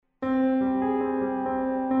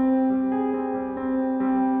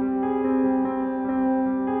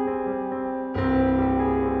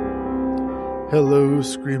Hello,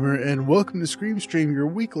 Screamer, and welcome to Scream Stream, your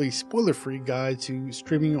weekly spoiler-free guide to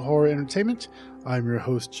streaming horror entertainment. I'm your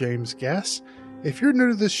host, James Gass. If you're new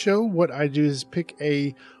to this show, what I do is pick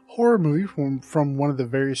a horror movie from one of the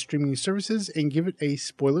various streaming services and give it a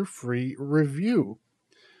spoiler-free review.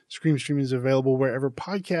 Scream Stream is available wherever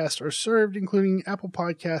podcasts are served, including Apple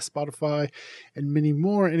Podcasts, Spotify, and many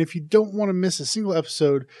more. And if you don't want to miss a single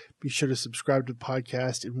episode, be sure to subscribe to the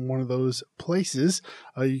podcast in one of those places.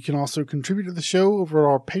 You can also contribute to the show over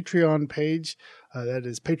our Patreon page. That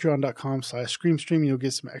is patreon.com/ScreamStream. You'll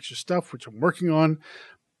get some extra stuff, which I'm working on.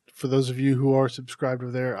 For those of you who are subscribed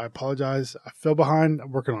over there, I apologize. I fell behind.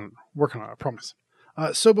 I'm working on it, I promise.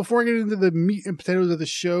 So before I get into the meat and potatoes of the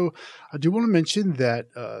show, I do want to mention that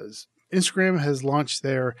Instagram has launched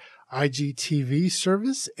their IGTV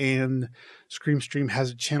service, and ScreamStream has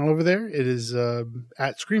a channel over there. It is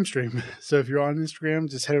at ScreamStream. So if you're on Instagram,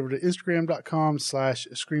 just head over to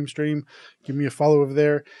instagram.com/ScreamStream. Give me a follow over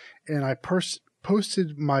there. And I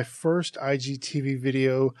posted my first IGTV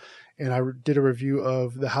video, and I did a review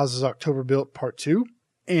of The Houses October Built Part 2.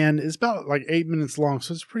 And it's about like 8 minutes long,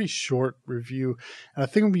 so it's a pretty short review. And I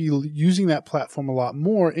think I'll be using that platform a lot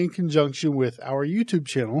more in conjunction with our YouTube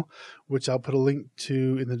channel, which I'll put a link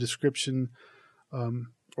to in the description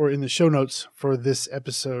or in the show notes for this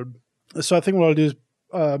episode. So I think what I'll do is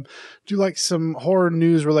do like some horror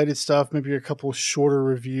news related stuff, maybe a couple shorter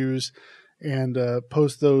reviews, and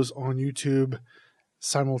post those on YouTube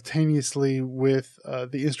simultaneously with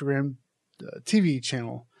the Instagram TV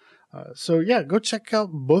channel. So yeah, go check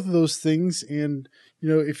out both of those things. And,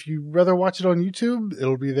 if you'd rather watch it on YouTube,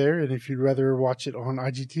 it'll be there. And if you'd rather watch it on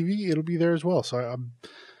IGTV, it'll be there as well. So I'm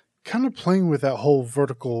kind of playing with that whole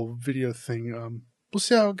vertical video thing. We'll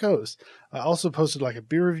see how it goes. I also posted like a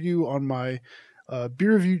beer review on my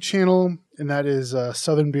beer review channel, and that is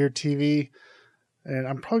Southern Beer TV. And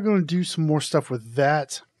I'm probably going to do some more stuff with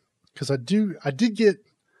that because I know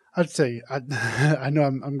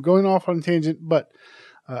I'm going off on a tangent, but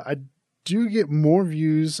I do get more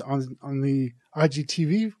views on the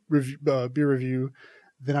IGTV beer review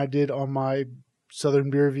than I did on my Southern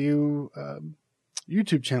Beer Review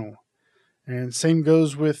YouTube channel. And same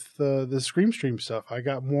goes with the ScreamStream stuff. I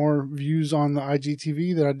got more views on the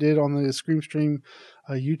IGTV than I did on the ScreamStream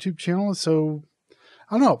YouTube channel. So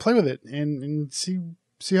I don't know, I'll play with it and see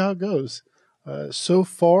how it goes. So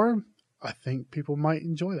far, I think people might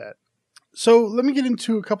enjoy that. So let me get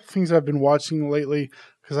into a couple things I've been watching lately,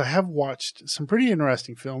 because I have watched some pretty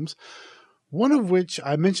interesting films, one of which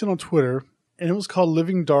I mentioned on Twitter, and it was called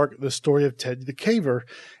Living Dark, The Story of Ted the Caver.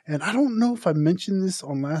 And I don't know if I mentioned this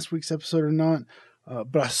on last week's episode or not,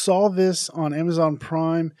 but I saw this on Amazon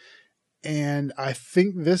Prime, and I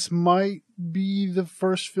think this might be the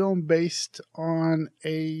first film based on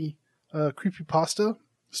a creepypasta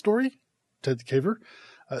story, Ted the Caver.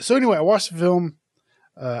 So anyway, I watched the film.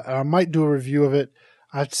 I might do a review of it.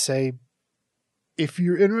 I have to say, if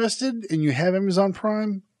you're interested and you have Amazon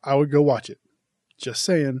Prime, I would go watch it. Just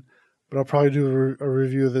saying. But I'll probably do a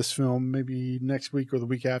review of this film maybe next week or the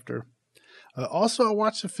week after. Also, I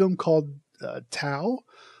watched a film called Tao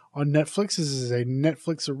on Netflix. This is a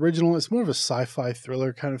Netflix original. It's more of a sci-fi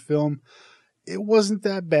thriller kind of film. It wasn't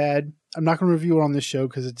that bad. I'm not going to review it on this show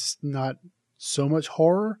because it's not so much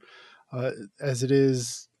horror as it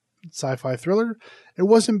is sci-fi thriller. It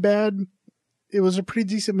wasn't bad. It was a pretty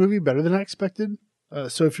decent movie, better than I expected.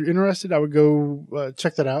 So if you're interested, I would go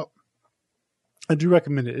check that out. I do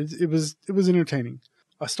recommend it. It was entertaining.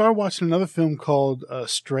 I started watching another film called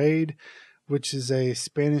Strayed, which is a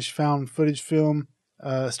Spanish found footage film.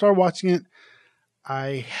 Started watching it.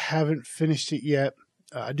 I haven't finished it yet.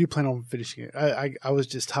 I do plan on finishing it. I was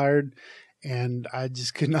just tired, and I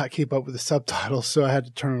just could not keep up with the subtitles, so I had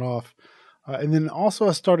to turn it off. And then also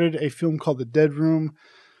I started a film called The Dead Room.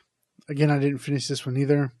 Again, I didn't finish this one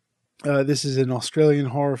either. This is an Australian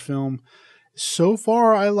horror film. So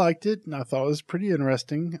far, I liked it, and I thought it was pretty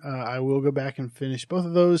interesting. I will go back and finish both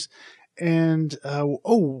of those. And,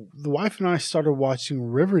 the wife and I started watching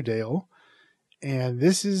Riverdale. And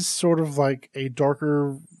this is sort of like a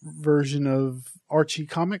darker version of Archie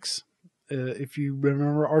comics, if you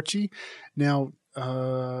remember Archie. Now,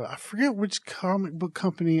 I forget which comic book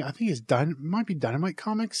company. I think it might be Dynamite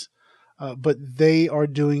Comics, but they are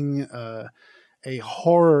doing a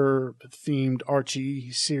horror-themed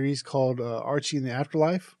Archie series called Archie in the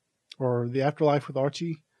Afterlife, or The Afterlife with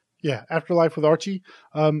Archie. Yeah, Afterlife with Archie.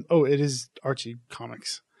 It is Archie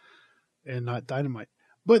Comics and not Dynamite.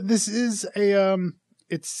 But this is a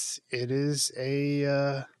it is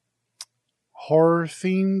a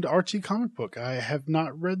horror-themed Archie comic book. I have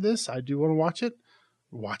not read this. I do want to watch it.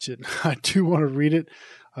 I do want to read it.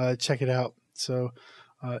 Check it out. So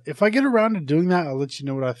if I get around to doing that, I'll let you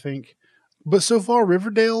know what I think. But so far,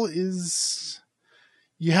 Riverdale is,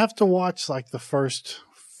 you have to watch like the first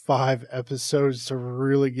 5 episodes to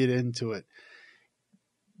really get into it.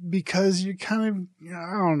 Because you kind of,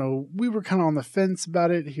 I don't know, we were kind of on the fence about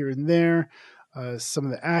it here and there. Some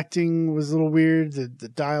of the acting was a little weird. The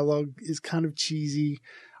dialogue is kind of cheesy.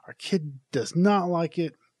 Our kid does not like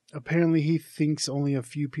it. Apparently, he thinks only a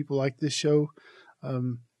few people like this show.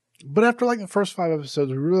 But after like the first 5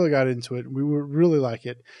 episodes, we really got into it. We would really like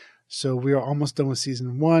it. So we are almost done with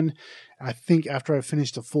season 1. I think after I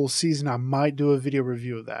finish the full season, I might do a video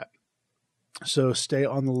review of that. So stay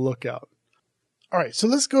on the lookout. All right, so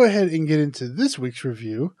let's go ahead and get into this week's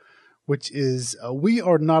review, which is We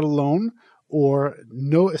Are Not Alone, or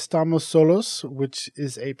No Estamos Solos, which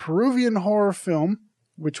is a Peruvian horror film,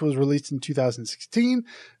 which was released in 2016,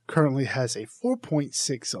 currently has a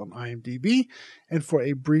 4.6 on IMDb. And for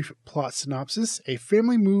a brief plot synopsis, a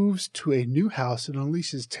family moves to a new house and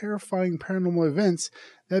unleashes terrifying paranormal events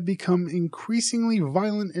that become increasingly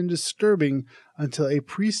violent and disturbing until a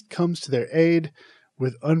priest comes to their aid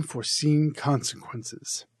with unforeseen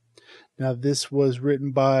consequences. Now, this was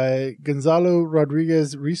written by Gonzalo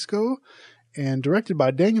Rodriguez Risco and directed by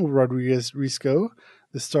Daniel Rodriguez Risco.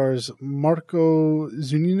 This stars Marco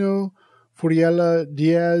Zunino, Furiela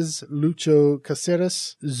Diaz, Lucho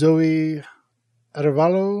Caceres, Zoe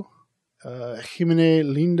Arevalo, Jimene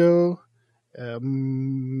Lindo,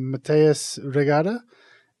 Mateus Regada.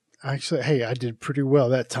 Actually, hey, I did pretty well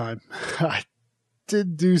that time. I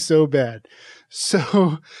did do so bad.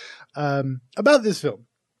 So, about this film,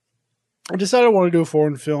 I decided I want to do a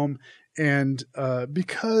foreign film, and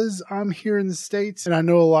because I'm here in the States, and I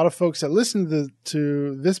know a lot of folks that listen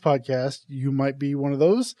to this podcast, you might be one of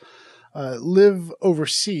those, live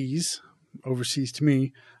overseas to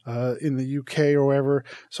me, in the UK or wherever.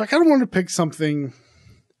 So I kind of wanted to pick something,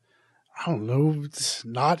 I don't know, it's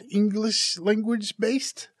not English language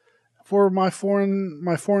based for my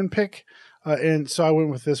foreign pick. And so I went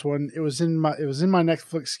with this one. It was in my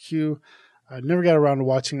Netflix queue. I never got around to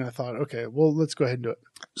watching it. I thought, okay, well, let's go ahead and do it.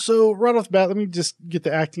 So right off the bat, let me just get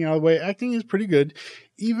the acting out of the way. Acting is pretty good.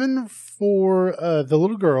 Even for the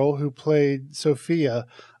little girl who played Sophia,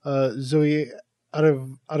 Zoe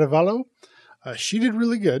Arevalo, she did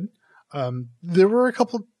really good. There were a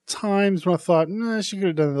couple times when I thought, she could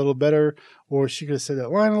have done a little better, or she could have said that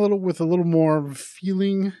line with a little more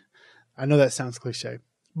feeling. I know that sounds cliche,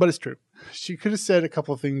 but it's true. She could have said a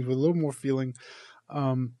couple of things with a little more feeling.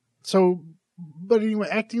 But anyway,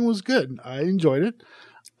 acting was good. I enjoyed it.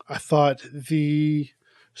 I thought the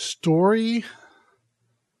story,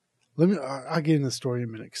 I'll get into the story in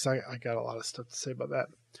a minute because I got a lot of stuff to say about that.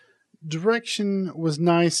 Direction was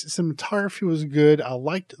nice. Cinematography was good. I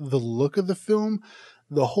liked the look of the film.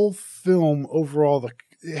 The whole film overall,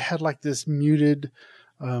 it had like this muted,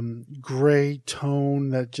 gray tone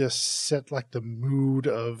that just set like the mood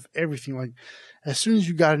of everything. Like as soon as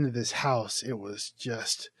you got into this house, it was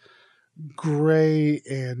just gray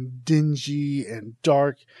and dingy and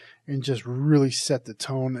dark and just really set the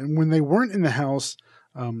tone. And when they weren't in the house,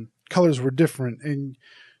 colors were different. And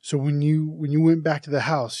so when you went back to the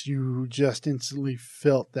house, you just instantly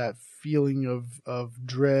felt that feeling of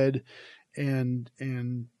dread and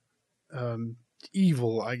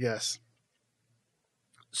evil, I guess.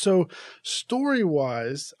 So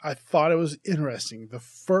story-wise, I thought it was interesting. The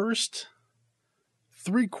first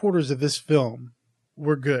 3/4 of this film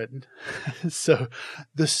were good. So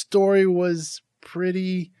the story was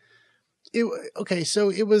pretty... So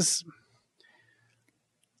it was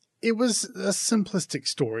a simplistic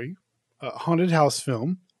story, a haunted house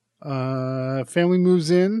film. Family moves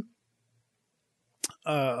in,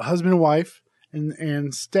 husband and wife,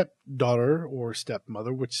 and stepdaughter or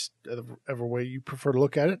stepmother, whichever way you prefer to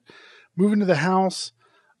look at it, move into the house.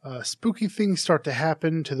 Spooky things start to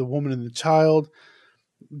happen to the woman and the child.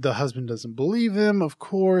 The husband doesn't believe them, of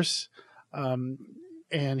course,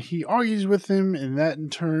 and he argues with him, and that in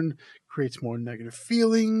turn creates more negative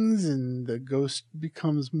feelings, and the ghost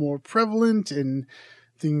becomes more prevalent, and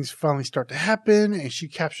things finally start to happen, and she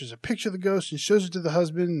captures a picture of the ghost and shows it to the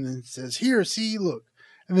husband and says, "Here, see, look."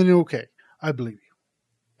 And then, okay, I believe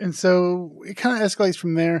you. And so it kind of escalates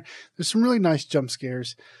from there. There's some really nice jump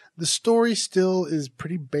scares. The story still is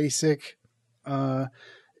pretty basic. I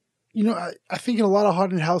think in a lot of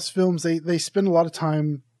haunted house films, they spend a lot of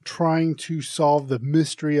time trying to solve the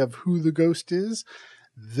mystery of who the ghost is.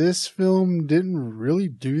 This film didn't really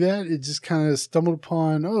do that. It just kind of stumbled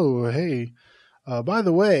upon, oh, hey, by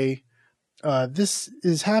the way, this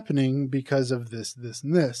is happening because of this, this,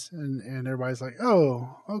 and this. And everybody's like,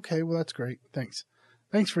 oh, okay, well, that's great. Thanks.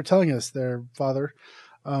 Thanks for telling us there, Father.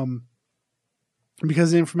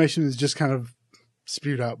 Because the information is just kind of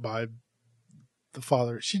spewed out by the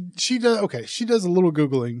father. She does a little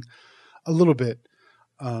Googling, a little bit,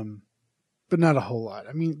 but not a whole lot.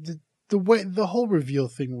 I mean, the way the whole reveal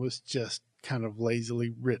thing was just kind of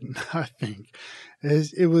lazily written, I think.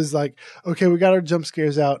 It was like, okay, we got our jump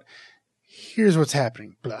scares out. Here's what's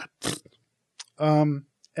happening. Blah. And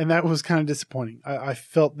that was kind of disappointing. I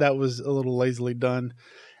felt that was a little lazily done.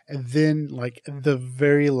 And then, like, the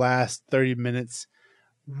very last 30 minutes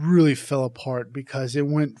really fell apart because it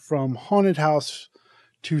went from haunted house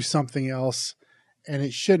to something else, and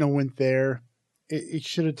it shouldn't have went there. It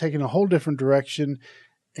should have taken a whole different direction,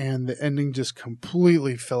 and the ending just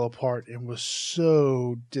completely fell apart and was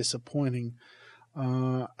so disappointing.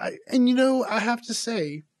 I have to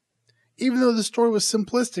say, even though the story was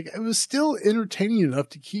simplistic, it was still entertaining enough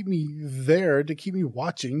to keep me there, to keep me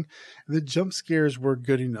watching. The jump scares were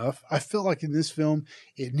good enough. I felt like in this film,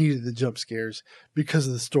 it needed the jump scares because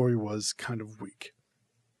the story was kind of weak.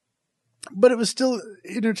 But it was still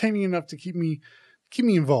entertaining enough to keep me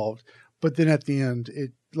involved. But then at the end,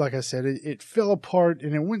 like I said, it fell apart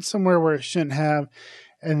and it went somewhere where it shouldn't have.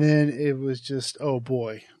 And then it was just, oh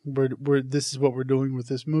boy, this is what we're doing with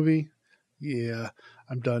this movie. Yeah,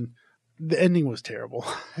 I'm done. The ending was terrible.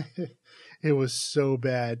 It was so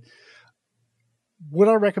bad. Would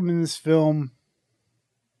I recommend this film?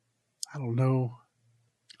 I don't know.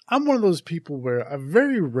 I'm one of those people where I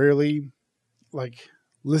very rarely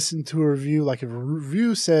listen to a review. Like if a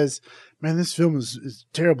review says, man, this film is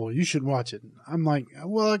terrible, you should watch it. I'm like,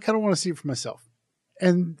 well, I kind of want to see it for myself.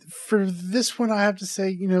 And for this one, I have to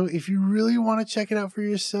say, if you really want to check it out for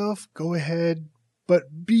yourself, go ahead.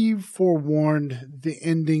 But be forewarned, the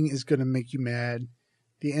ending is going to make you mad.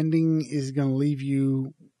 The ending is going to leave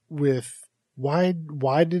you with, why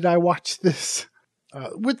did I watch this?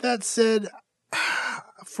 With that said,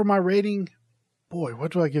 for my rating, boy,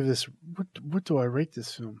 what do I give this? What do I rate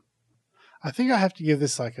this film? I think I have to give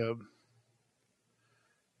this like a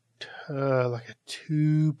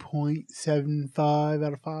 2.75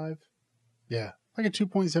 out of 5. Yeah, like a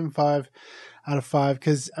 2.75 out of 5.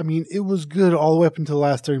 Because I mean, it was good all the way up until the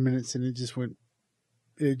last 30 minutes, and it just went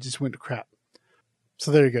to crap.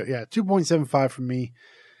 So there you go. Yeah, 2.75 from me.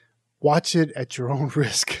 Watch it at your own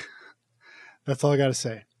risk. That's all I got to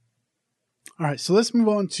say. All right, so let's move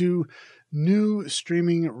on to new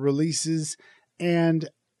streaming releases. And,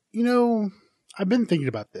 I've been thinking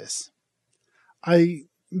about this.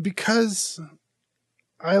 Because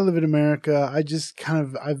I live in America,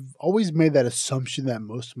 I've always made that assumption that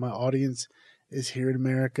most of my audience is here in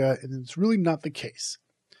America, and it's really not the case.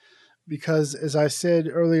 Because as I said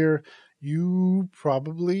earlier, you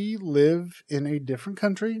probably live in a different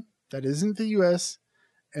country that isn't the US,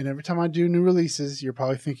 and every time I do new releases, you're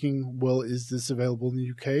probably thinking, well, is this available in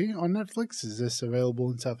the UK on Netflix? Is this available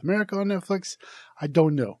in South America on Netflix? I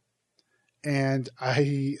don't know. And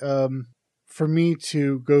for me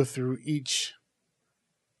to go through each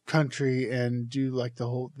country and do like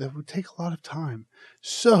that would take a lot of time.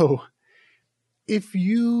 So if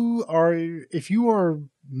you are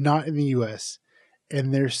not in the US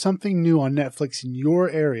and there's something new on Netflix in your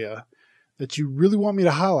area that you really want me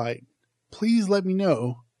to highlight, please let me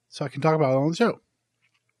know so I can talk about it on the show,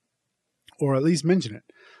 or at least mention it.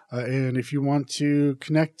 And if you want to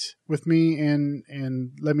connect with me and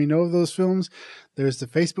let me know of those films, there's the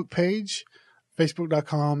Facebook page,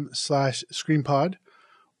 facebook.com/screampod,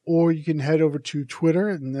 or you can head over to Twitter,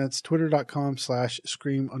 and that's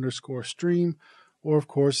twitter.com/scream_stream. Or of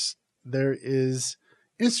course, there is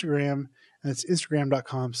Instagram, and it's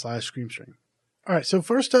instagram.com/screamstream. All right, so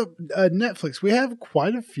first up, Netflix. We have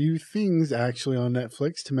quite a few things actually on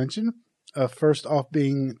Netflix to mention. First off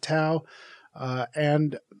being Tau.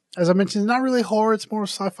 And as I mentioned, it's not really horror, it's more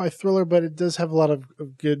sci-fi thriller, but it does have a lot of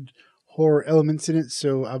good horror elements in it,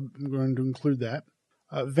 so I'm going to include that.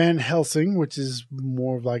 Van Helsing, which is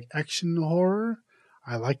more of like action horror.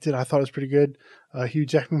 I liked it. I thought it was pretty good. Hugh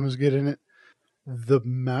Jackman was good in it. The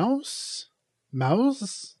Mouse?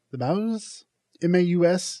 Mouse?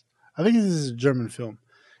 M-A-U-S? I think this is a German film.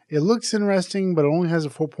 It looks interesting, but it only has a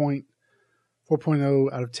 4.0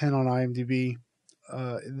 out of 10 on IMDb.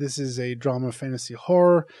 This is a drama fantasy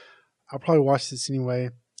horror. I'll probably watch this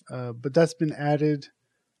anyway. But that's been added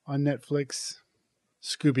on Netflix.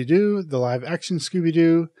 Scooby-Doo, the live action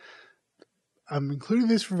Scooby-Doo. I'm including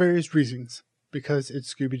this for various reasons because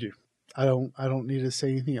it's Scooby-Doo. I don't need to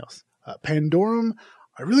say anything else. Pandorum,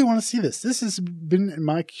 I really want to see this. This has been in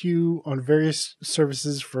my queue on various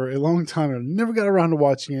services for a long time. I never got around to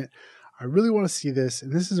watching it. I really want to see this.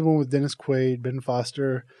 And this is the one with Dennis Quaid, Ben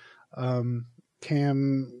Foster,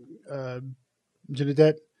 Cam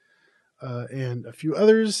Genadette, and a few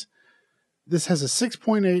others. This has a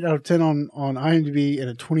 6.8 out of 10 on IMDb and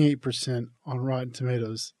a 28% on Rotten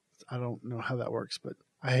Tomatoes. I don't know how that works, but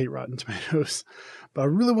I hate Rotten Tomatoes. But I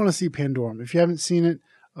really want to see Pandorum. If you haven't seen it,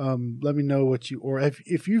 let me know what you, or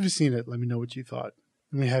if you've seen it, let me know what you thought.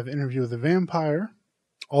 And we have Interview with a Vampire.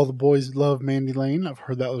 All the Boys Love Mandy Lane. I've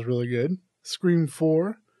heard that was really good. Scream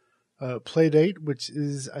 4. Playdate, which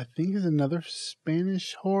is, I think, is another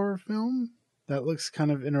Spanish horror film. That looks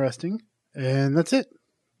kind of interesting. And that's it.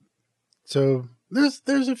 So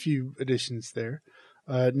there's a few additions there.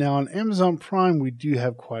 Now on Amazon Prime, we do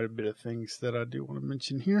have quite a bit of things that I do want to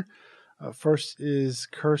mention here. First is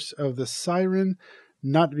Curse of the Siren,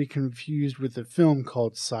 not to be confused with the film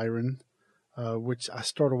called Siren, which I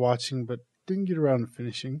started watching but didn't get around to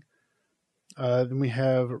finishing. Then we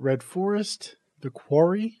have Red Forest, The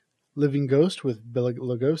Quarry, Living Ghost with Bela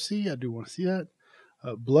Lugosi. I do want to see that.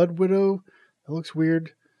 Blood Widow, that looks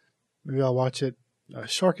weird. Maybe I'll watch it.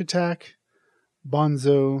 Shark Attack,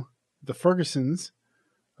 Bonzo, The Fergusons,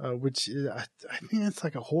 which is, I think it's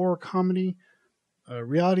like a horror comedy,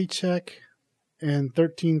 Reality Check, and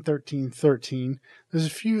 13-13-13.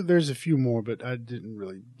 There's a few more, but I didn't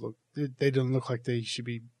really look. They don't look like they should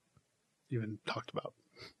be even talked about.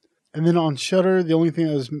 And then on Shudder, the only thing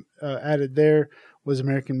that was added there was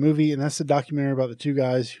American Movie, and that's a documentary about the two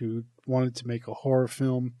guys who wanted to make a horror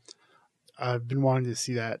film. I've been wanting to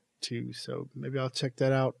see that too, so maybe I'll check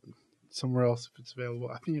that out somewhere else if it's available.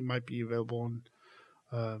 I think it might be available on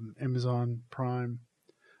Amazon Prime.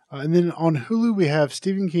 And then on Hulu, we have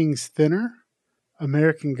Stephen King's Thinner,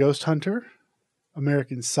 American Ghost Hunter,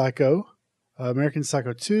 American Psycho, American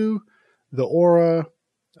Psycho 2, The Aura,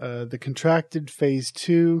 The Contracted Phase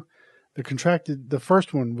 2. The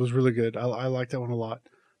first one was really good. I like that one a lot.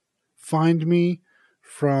 Find Me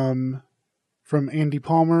from Andy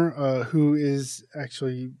Palmer, who is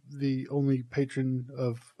actually the only patron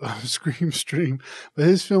of Scream Stream. But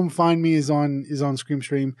his film Find Me is on Scream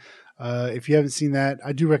Stream. If you haven't seen that,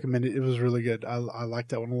 I do recommend it. It was really good. I like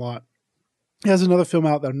that one a lot. He has another film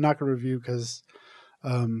out that I'm not going to review because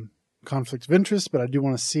conflict of interest, but I do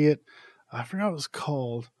want to see it. I forgot what it was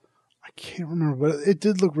called. I can't remember, but it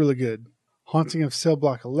did look really good. Haunting of Cell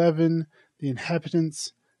Block 11, The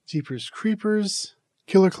Inhabitants, Jeepers Creepers,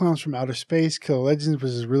 Killer Clowns from Outer Space, Killer Legends,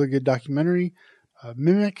 which is a really good documentary,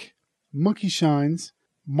 Mimic, Monkey Shines,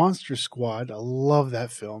 Monster Squad, I love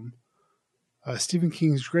that film, Stephen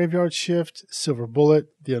King's Graveyard Shift, Silver Bullet,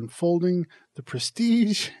 The Unfolding, The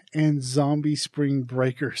Prestige, and Zombie Spring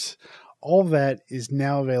Breakers. All that is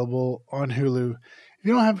now available on Hulu. If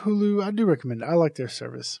you don't have Hulu, I do recommend it. I like their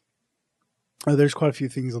service. There's quite a few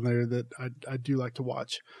things on there that I do like to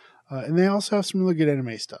watch. And they also have some really good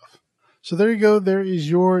anime stuff. So there you go. There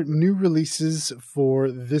is your new releases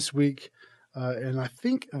for this week. And I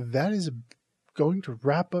think that is going to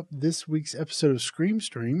wrap up this week's episode of Scream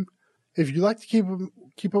Stream. If you'd like to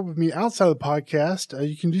keep up with me outside of the podcast,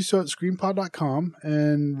 you can do so at screampod.com.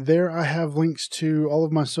 And there I have links to all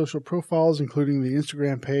of my social profiles, including the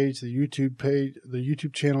Instagram page, the YouTube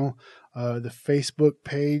channel, the Facebook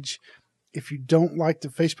page. If you don't like the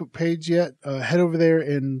Facebook page yet, head over there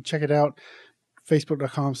and check it out.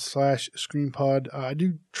 Facebook.com/ScreamPod. I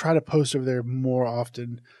do try to post over there more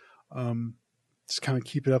often. Just kind of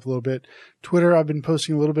keep it up a little bit. Twitter, I've been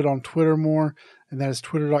posting a little bit on Twitter more, and that is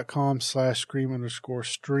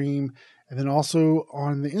twitter.com/scream_stream. And then also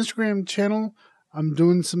on the Instagram channel, I'm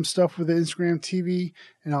doing some stuff with the Instagram TV,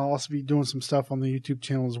 and I'll also be doing some stuff on the YouTube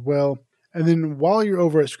channel as well. And then while you're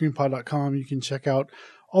over at screampod.com, you can check out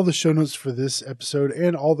all the show notes for this episode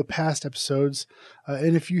and all the past episodes.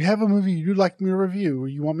 And if you have a movie you'd like me to review or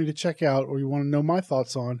you want me to check out or you want to know my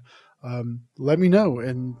thoughts on, let me know.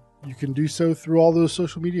 And you can do so through all those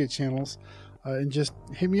social media channels and just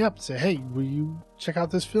hit me up and say, hey, will you check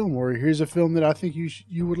out this film? Or here's a film that I think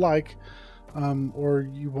you would like or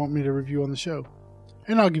you want me to review on the show.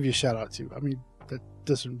 And I'll give you a shout out too. I mean, that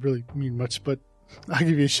doesn't really mean much, but I'll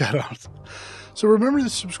give you a shout out. So remember to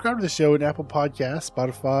subscribe to the show in Apple Podcasts,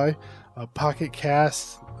 Spotify, Pocket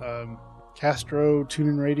Casts, Castro,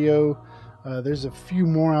 TuneIn Radio. There's a few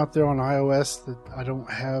more out there on iOS that I don't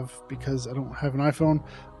have because I don't have an iPhone.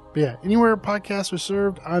 But yeah, anywhere podcasts are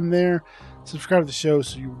served, I'm there. Subscribe to the show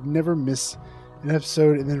so you never miss an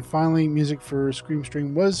episode. And then finally, music for Scream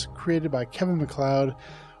Stream was created by Kevin MacLeod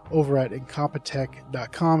over at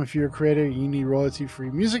Incompetech.com. If you're a creator and you need royalty-free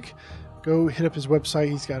music, go hit up his website.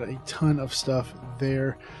 He's got a ton of stuff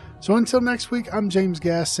there. So until next week, I'm James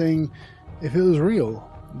Gass saying, if it was real,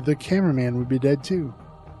 the cameraman would be dead too.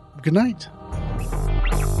 Good night.